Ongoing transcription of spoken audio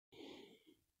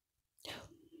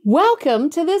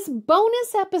Welcome to this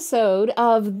bonus episode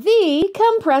of The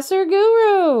Compressor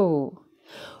Guru.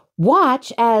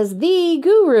 Watch as the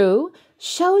Guru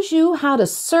shows you how to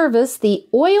service the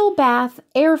oil bath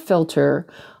air filter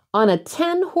on a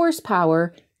 10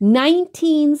 horsepower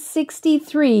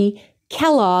 1963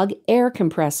 Kellogg air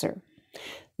compressor.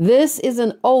 This is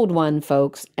an old one,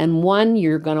 folks, and one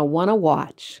you're going to want to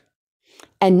watch.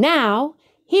 And now,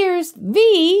 here's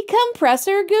the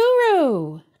Compressor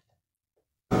Guru.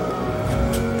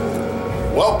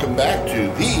 Welcome back to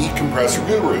the Compressor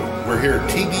Guru. We're here at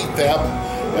TD Fab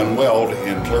and Weld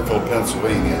in Clearfield,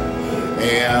 Pennsylvania,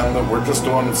 and we're just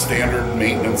doing standard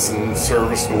maintenance and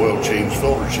service, and oil change,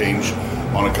 filter change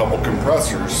on a couple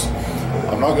compressors.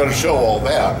 I'm not going to show all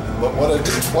that, but what I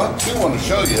do want to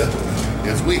show you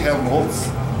is we have an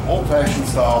old-fashioned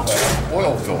style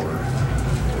oil filter,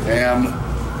 and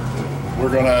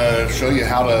we're going to show you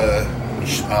how to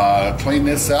clean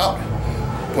this out,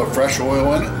 put fresh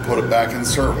oil in it, and put it back in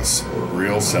service.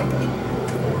 Real simple.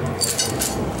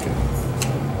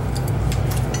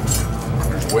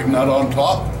 There's a wig nut on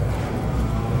top.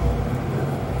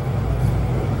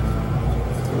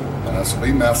 And this will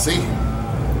be messy.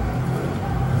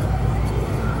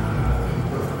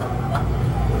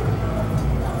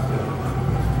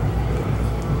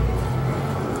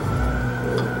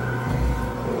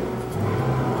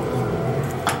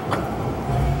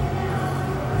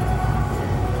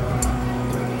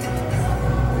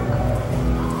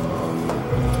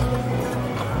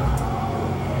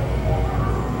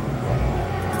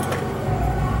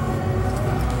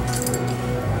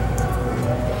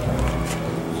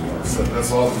 Set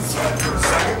this off to the side for a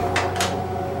second.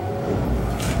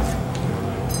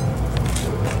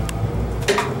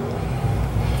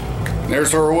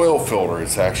 There's our oil filter.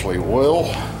 It's actually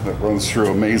oil that runs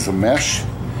through a maze of mesh,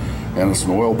 and it's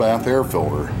an oil bath air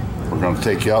filter. We're going to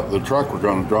take you out to the truck. We're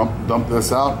going to dump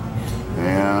this out,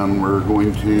 and we're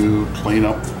going to clean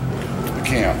up the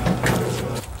can.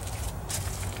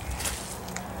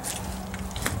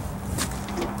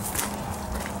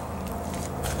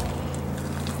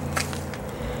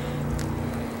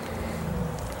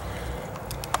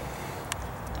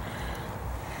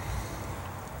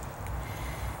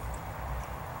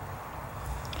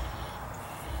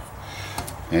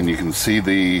 And you can see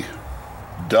the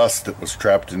dust that was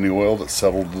trapped in the oil that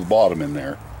settled to the bottom in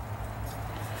there.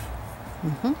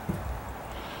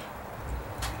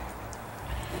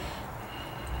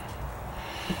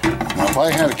 Now, if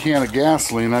I had a can of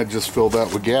gasoline, I'd just fill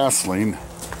that with gasoline.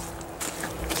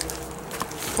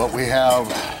 But we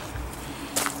have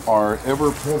our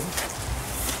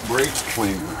ever-present brake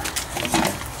cleaner.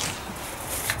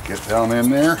 Get down in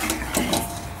there,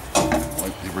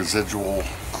 wipe the residual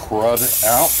crud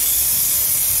out.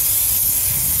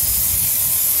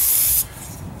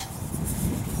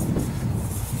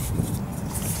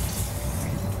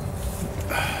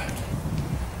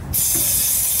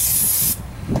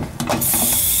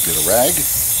 Get a rag.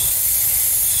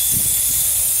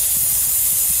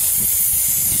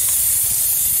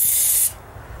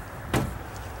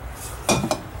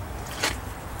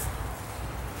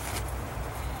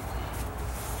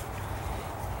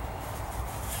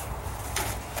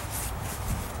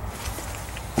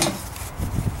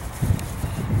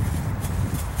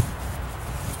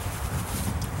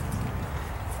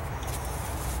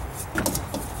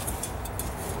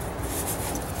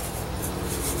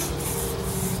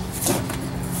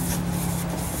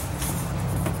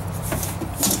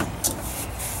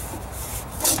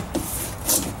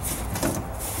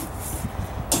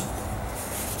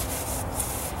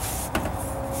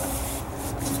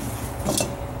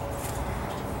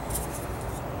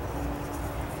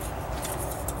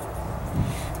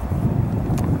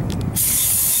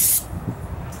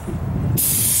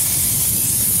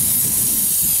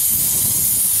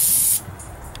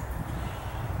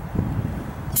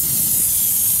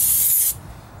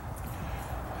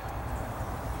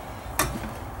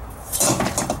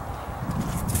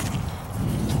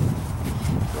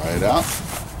 It out.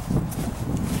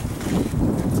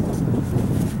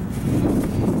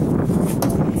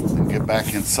 And get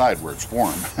back inside where it's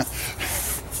warm.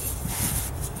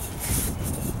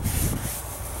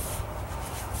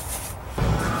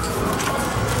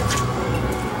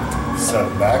 Set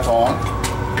it back on,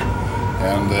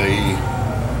 and the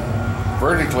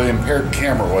vertically impaired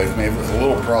camera wife may have a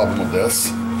little problem with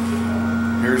this.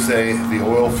 Here's the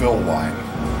oil fill line.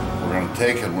 We're going to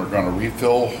take and we're going to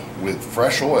refill with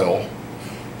fresh oil,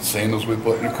 same as we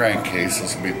put in a crankcase.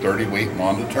 This will be 30 weight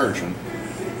non-detergent.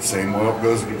 Same oil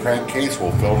goes in the crankcase.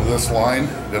 We'll fill to this line,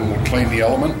 then we'll clean the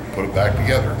element, put it back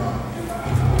together.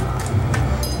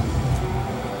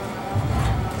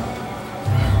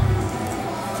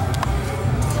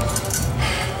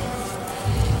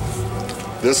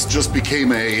 This just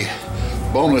became a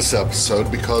bonus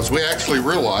episode because we actually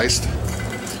realized,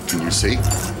 can you see?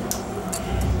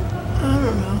 I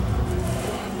don't know.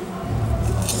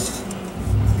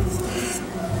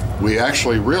 We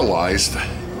actually realized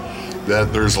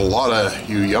that there's a lot of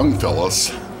you young fellas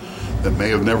that may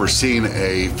have never seen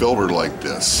a filter like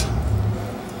this.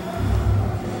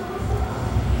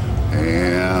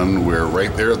 And we're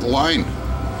right there at the line.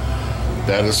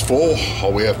 That is full.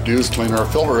 All we have to do is clean our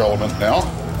filter element now.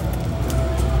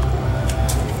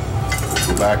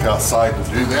 Go back outside to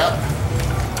do that.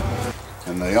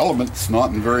 And the element's not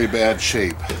in very bad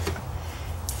shape.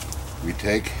 We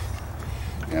take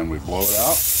and we blow it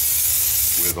out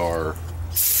with our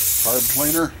carb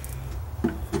cleaner.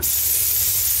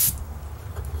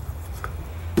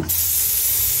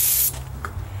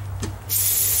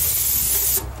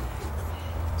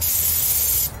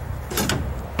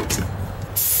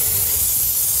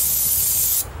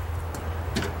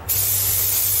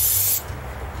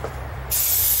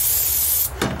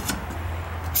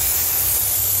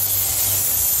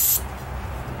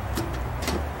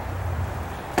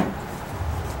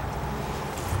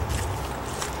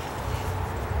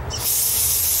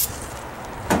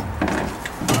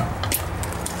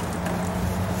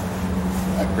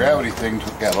 Gravity thing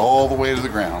took that all the way to the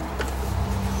ground.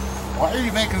 Why are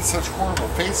you making such horrible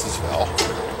faces, Val?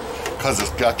 Because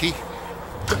it's gucky?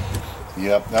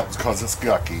 Yep, that's because it's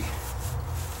gucky.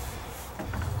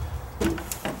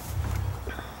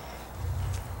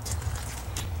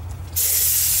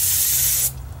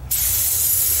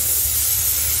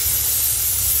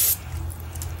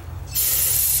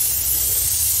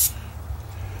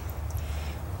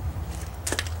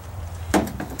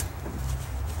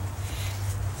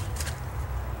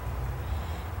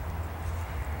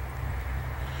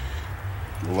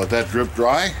 We'll let that drip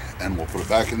dry and we'll put it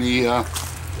back in the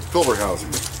filter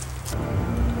housing.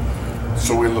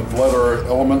 So we let our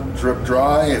element drip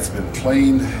dry. It's been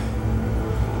cleaned.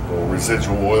 A little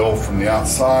residual oil from the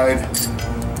outside.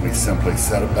 We simply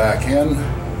set it back in.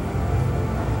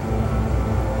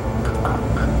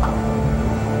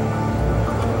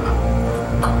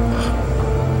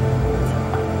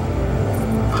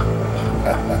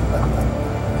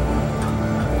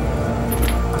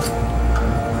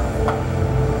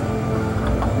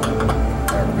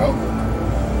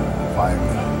 Find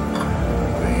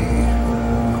the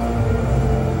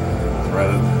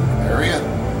threaded area.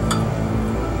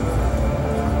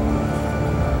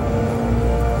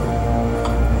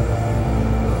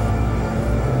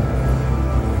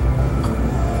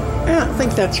 I don't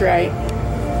think that's right.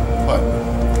 What?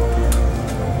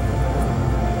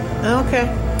 Okay.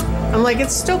 I'm like,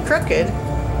 it's still crooked.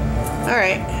 All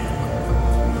right.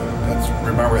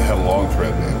 Remember it had a long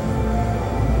thread, babe.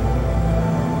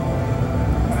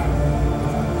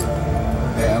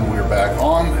 And we're back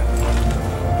on.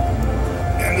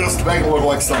 And just to make it look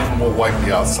like something, we'll wipe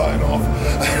the outside off.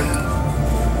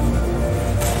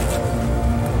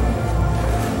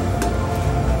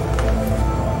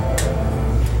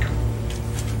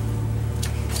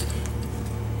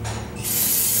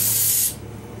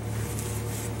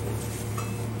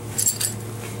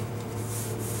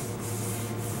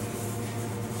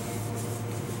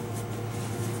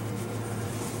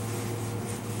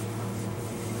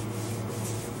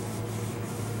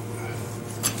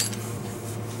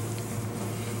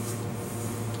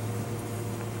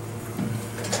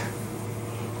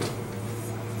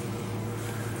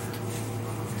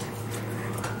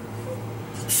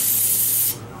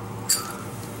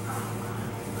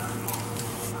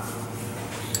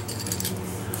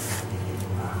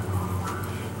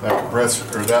 That compressor,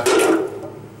 or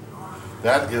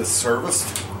that is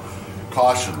serviced.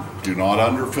 Caution, do not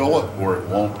underfill it or it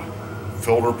won't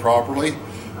filter properly.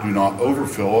 Do not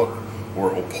overfill it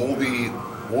or it will pull the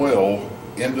oil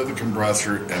into the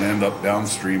compressor and end up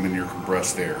downstream in your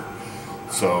compressed air.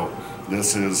 So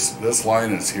this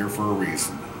line is here for a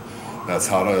reason. That's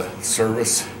how to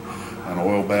service an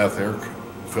oil bath air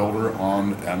filter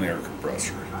on an air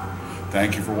compressor.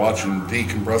 Thank you for watching The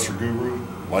Compressor Guru.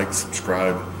 Like,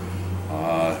 subscribe,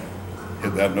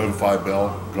 hit that notify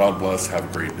bell. God bless. Have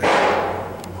a great day.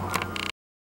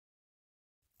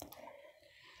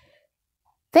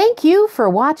 Thank you for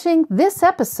watching this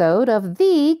episode of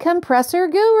The Compressor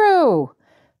Guru.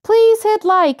 Please hit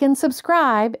like and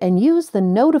subscribe and use the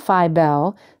notify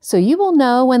bell so you will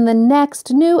know when the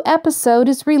next new episode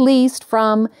is released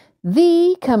from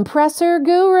The Compressor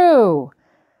Guru.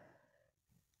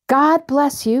 God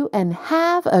bless you and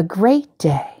have a great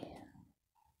day.